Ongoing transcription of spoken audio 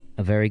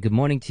A very good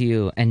morning to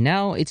you. And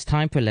now it's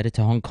time for a letter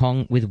to Hong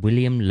Kong with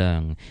William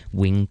Leung,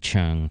 Wing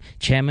Chung,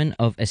 Chairman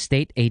of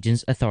Estate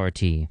Agents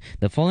Authority.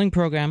 The following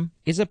program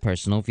is a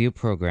personal view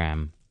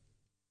program.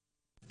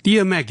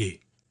 Dear Maggie,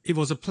 it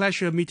was a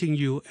pleasure meeting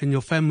you and your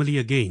family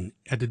again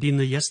at the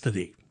dinner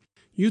yesterday.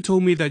 You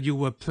told me that you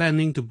were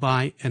planning to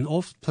buy an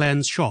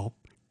off-plan shop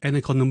and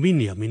a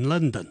condominium in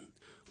London,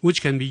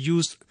 which can be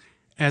used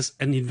as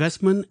an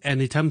investment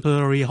and a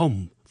temporary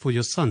home for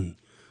your son,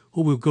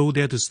 who will go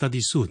there to study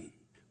soon.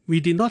 We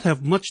did not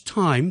have much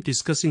time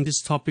discussing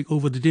this topic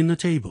over the dinner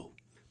table,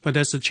 but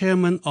as the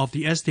chairman of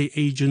the Estate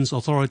Agents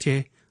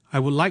Authority, I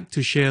would like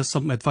to share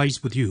some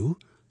advice with you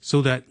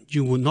so that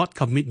you would not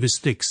commit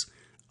mistakes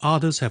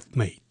others have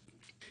made.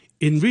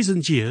 In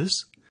recent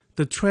years,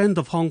 the trend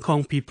of Hong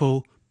Kong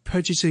people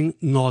purchasing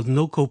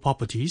non-local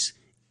properties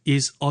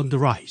is on the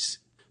rise.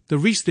 The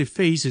risk they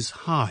face is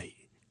high,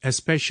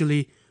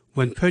 especially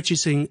when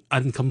purchasing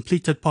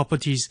uncompleted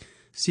properties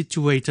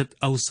situated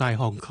outside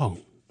Hong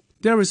Kong.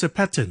 There is a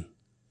pattern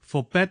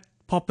for bad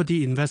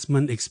property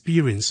investment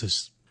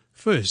experiences.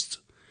 First,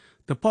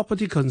 the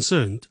property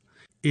concerned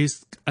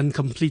is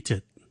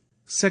uncompleted.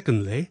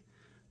 Secondly,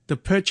 the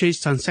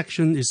purchase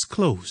transaction is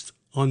closed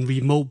on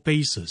remote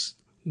basis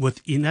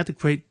with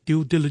inadequate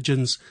due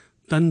diligence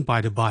done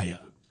by the buyer.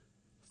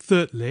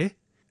 Thirdly,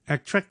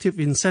 attractive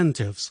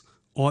incentives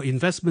or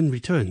investment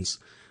returns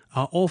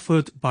are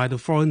offered by the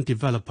foreign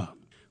developer.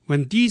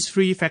 When these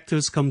three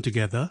factors come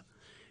together,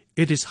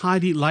 it is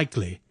highly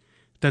likely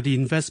that the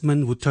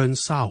investment would turn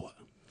sour.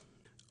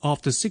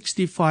 Of the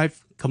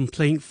 65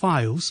 complaint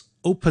files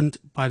opened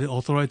by the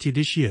authority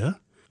this year,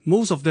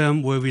 most of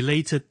them were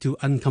related to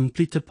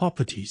uncompleted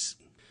properties.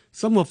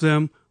 Some of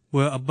them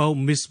were about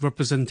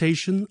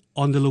misrepresentation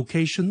on the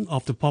location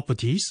of the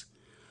properties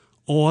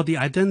or the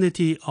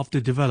identity of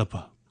the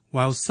developer,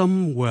 while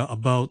some were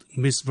about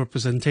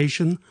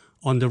misrepresentation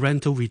on the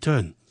rental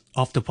return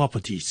of the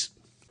properties.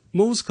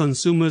 Most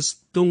consumers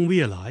don't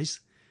realize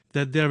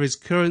that there is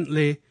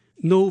currently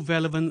no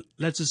relevant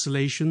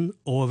legislation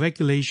or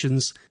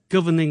regulations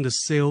governing the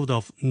sale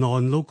of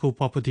non-local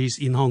properties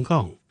in Hong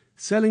Kong.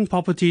 Selling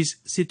properties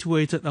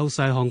situated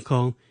outside Hong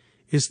Kong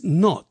is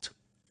not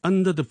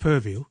under the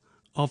purview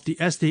of the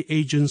Estate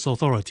Agents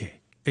Authority.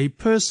 A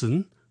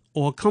person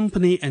or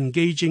company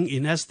engaging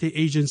in estate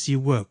agency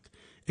work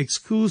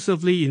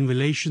exclusively in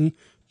relation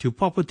to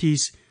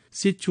properties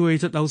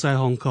situated outside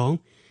Hong Kong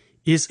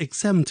is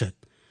exempted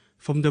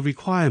from the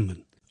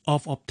requirement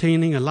of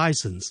obtaining a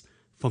license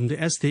from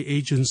the Estate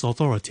Agents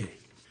Authority.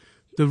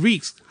 The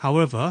risk,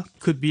 however,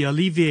 could be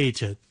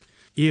alleviated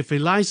if a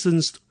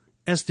licensed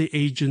estate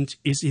agent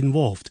is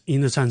involved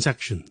in the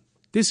transaction.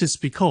 This is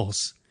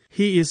because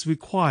he is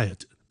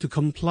required to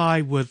comply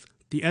with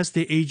the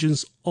Estate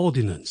Agents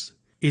Ordinance,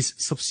 its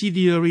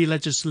subsidiary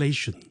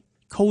legislation,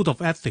 Code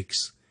of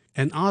Ethics,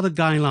 and other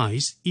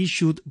guidelines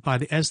issued by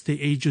the Estate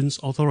Agents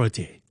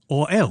Authority,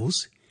 or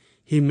else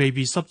he may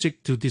be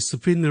subject to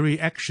disciplinary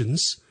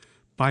actions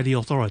by the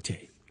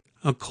authority.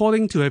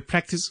 According to a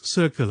practice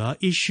circular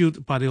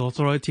issued by the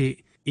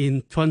authority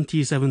in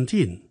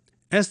 2017,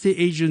 estate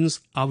agents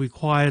are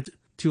required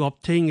to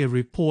obtain a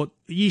report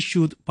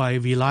issued by a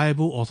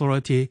reliable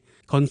authority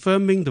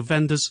confirming the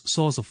vendor's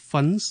source of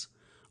funds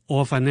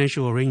or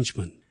financial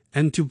arrangement,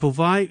 and to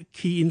provide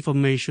key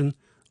information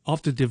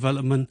of the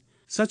development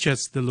such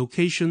as the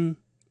location,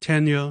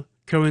 tenure,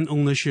 current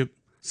ownership,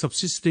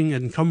 subsisting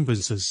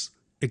encumbrances,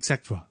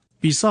 etc.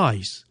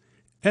 Besides,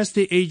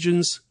 estate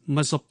agents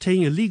must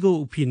obtain a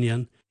legal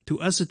opinion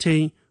to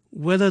ascertain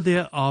whether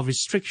there are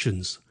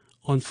restrictions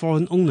on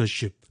foreign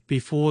ownership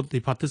before they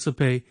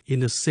participate in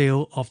the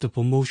sale of the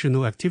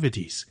promotional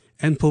activities,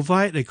 and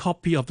provide a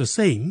copy of the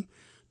same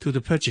to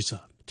the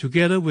purchaser,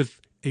 together with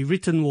a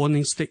written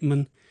warning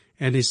statement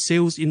and a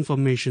sales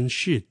information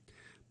sheet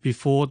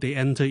before they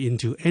enter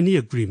into any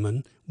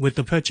agreement with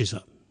the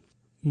purchaser.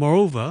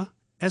 Moreover,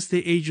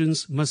 estate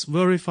agents must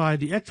verify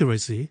the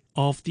accuracy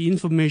of the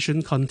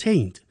information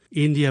contained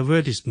in the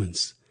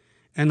advertisements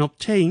and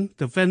obtain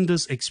the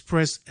vendor's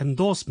express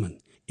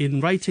endorsement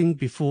in writing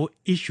before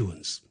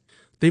issuance.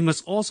 They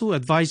must also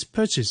advise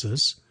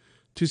purchasers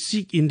to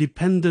seek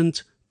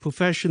independent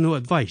professional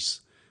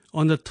advice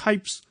on the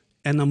types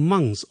and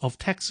amounts of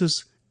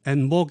taxes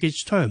and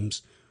mortgage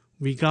terms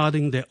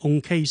regarding their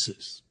own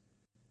cases.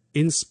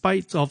 In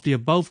spite of the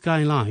above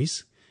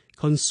guidelines,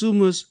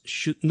 consumers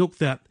should note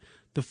that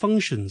the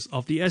functions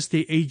of the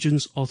Estate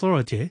Agents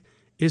Authority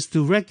is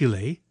to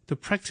regulate the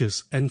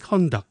practice and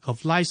conduct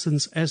of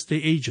licensed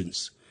estate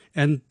agents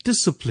and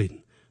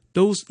discipline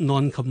those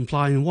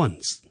non-compliant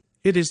ones.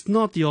 It is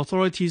not the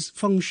authority's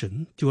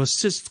function to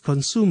assist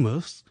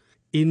consumers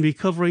in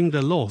recovering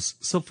the loss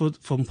suffered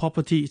from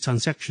property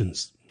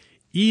transactions.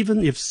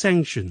 Even if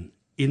sanction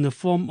in the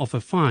form of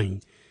a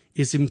fine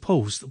is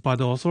imposed by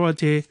the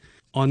authority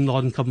on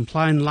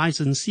non-compliant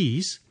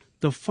licensees,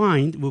 the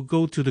fine will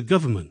go to the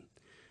government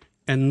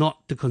and not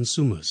the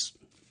consumers.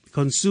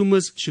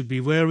 Consumers should be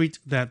worried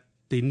that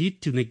they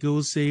need to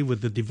negotiate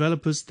with the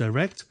developers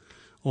direct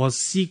or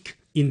seek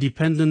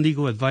independent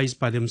legal advice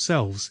by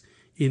themselves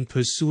in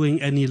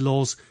pursuing any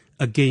laws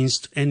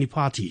against any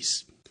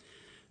parties.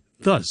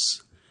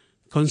 Thus,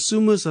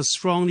 consumers are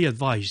strongly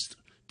advised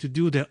to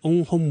do their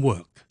own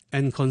homework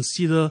and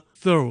consider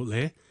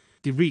thoroughly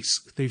the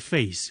risks they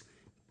face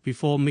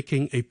before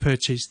making a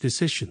purchase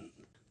decision.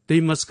 They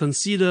must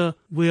consider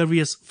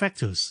various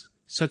factors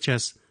such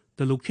as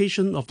the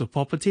location of the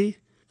property,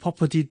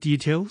 property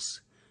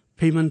details,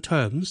 payment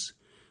terms,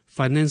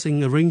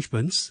 financing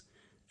arrangements,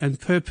 and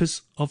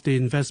purpose of the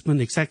investment,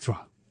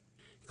 etc.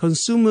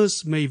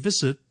 Consumers may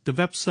visit the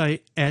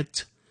website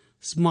at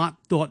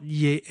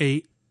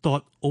smart.ea.org.hk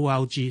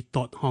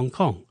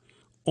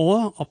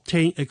or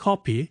obtain a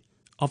copy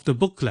of the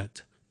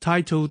booklet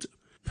titled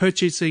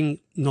Purchasing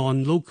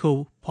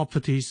Non-Local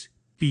Properties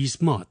Be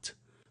Smart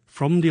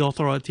from the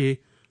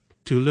authority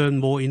to learn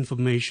more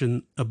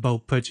information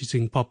about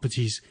purchasing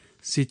properties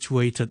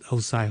situated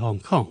outside Hong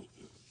Kong.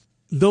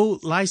 Though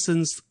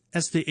licensed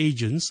estate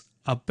agents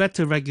are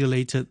better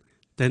regulated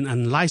than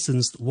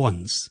unlicensed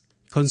ones,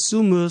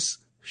 consumers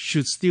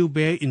should still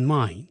bear in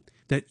mind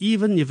that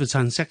even if a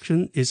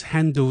transaction is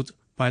handled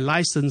by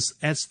licensed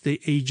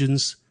estate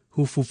agents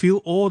who fulfill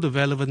all the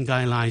relevant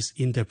guidelines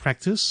in their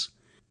practice,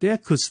 there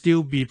could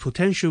still be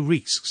potential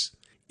risks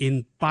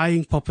in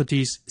buying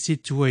properties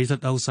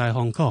situated outside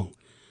Hong Kong,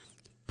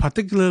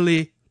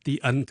 particularly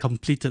the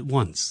uncompleted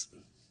ones.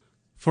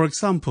 For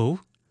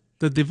example,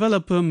 the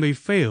developer may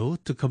fail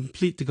to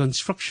complete the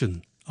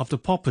construction of the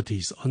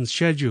properties on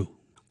schedule,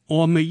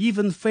 or may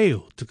even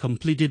fail to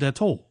complete it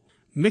at all.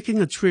 Making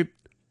a trip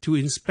to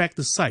inspect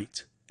the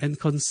site and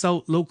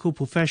consult local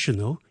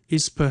professionals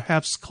is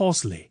perhaps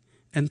costly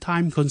and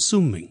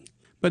time-consuming,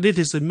 but it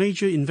is a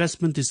major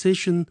investment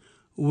decision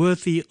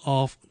worthy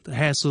of the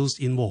hassles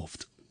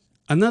involved.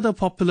 Another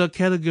popular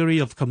category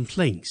of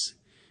complaints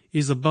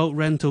is about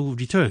rental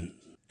return.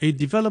 A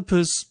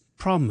developer's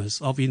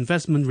promise of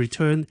investment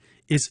return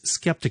is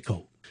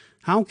skeptical.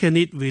 How can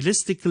it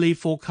realistically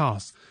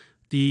forecast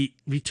the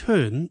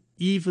return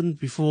even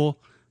before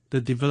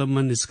the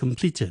development is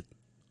completed,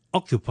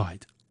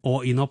 occupied,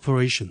 or in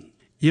operation?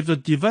 If the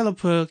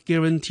developer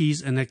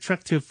guarantees an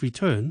attractive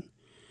return,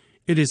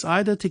 it is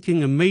either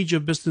taking a major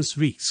business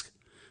risk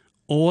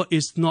or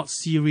is not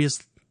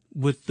serious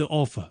with the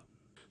offer.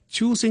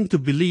 Choosing to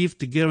believe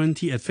the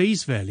guarantee at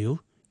face value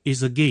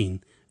is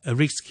again a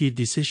risky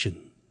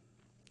decision.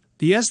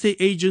 The Estate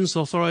Agents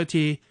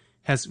Authority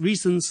has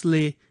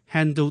recently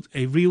handled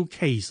a real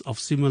case of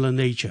similar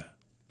nature.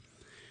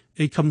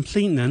 A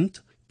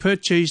complainant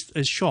purchased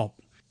a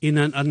shop in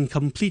an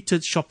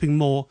uncompleted shopping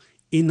mall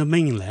in the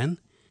mainland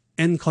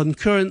and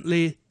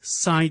concurrently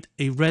signed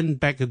a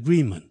rent-back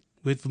agreement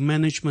with the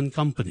management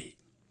company.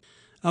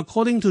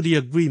 According to the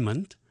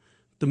agreement,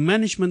 the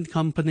management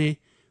company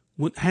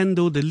would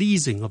handle the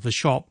leasing of the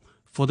shop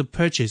for the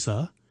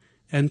purchaser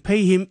and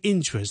pay him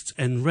interest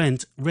and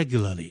rent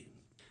regularly.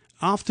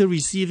 After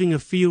receiving a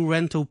few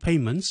rental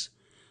payments,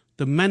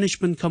 the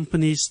management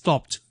company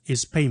stopped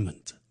its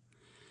payment.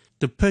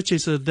 The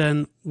purchaser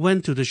then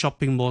went to the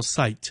shopping mall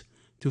site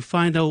to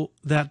find out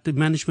that the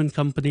management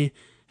company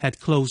had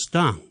closed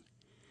down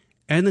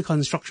and the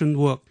construction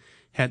work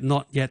had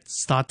not yet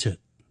started.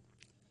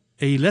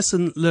 A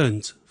lesson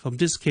learned from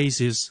this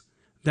case is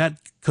that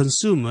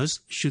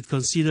consumers should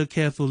consider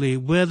carefully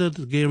whether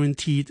the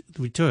guaranteed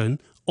return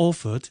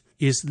offered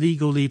is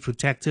legally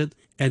protected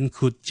and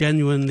could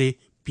genuinely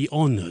be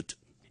honored.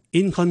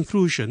 In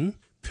conclusion,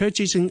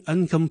 purchasing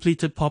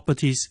uncompleted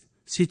properties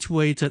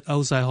situated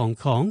outside Hong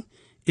Kong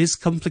is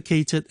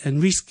complicated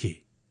and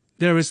risky.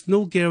 There is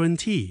no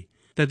guarantee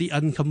that the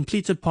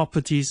uncompleted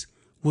properties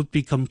would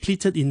be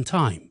completed in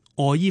time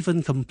or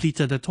even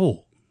completed at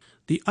all.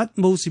 The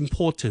utmost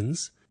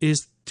importance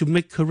is to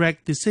make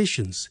correct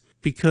decisions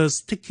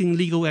because taking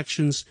legal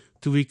actions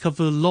to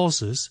recover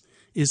losses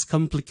is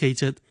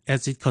complicated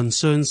as it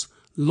concerns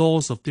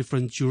laws of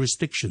different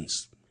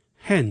jurisdictions.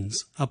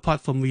 Hence,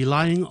 apart from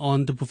relying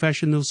on the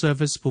professional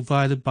service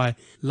provided by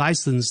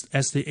licensed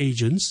estate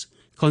agents,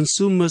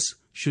 consumers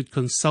should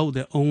consult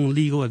their own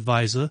legal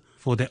advisor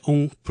for their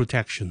own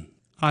protection.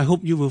 I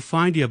hope you will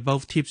find the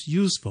above tips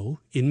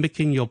useful in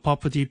making your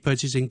property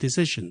purchasing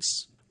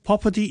decisions.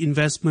 Property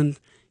investment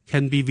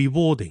can be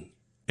rewarding,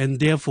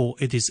 and therefore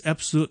it is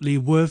absolutely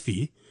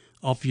worthy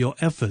of your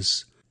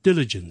efforts,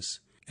 diligence,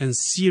 and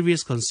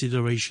serious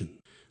consideration.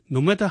 No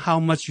matter how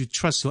much you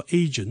trust your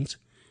agent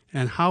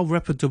and how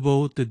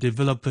reputable the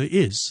developer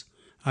is,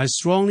 I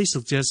strongly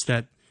suggest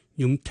that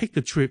you take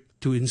a trip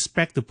to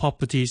inspect the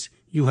properties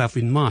you have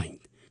in mind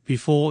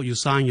before you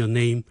sign your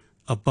name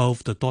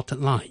above the dotted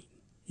line.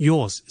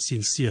 Yours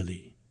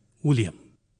sincerely, William.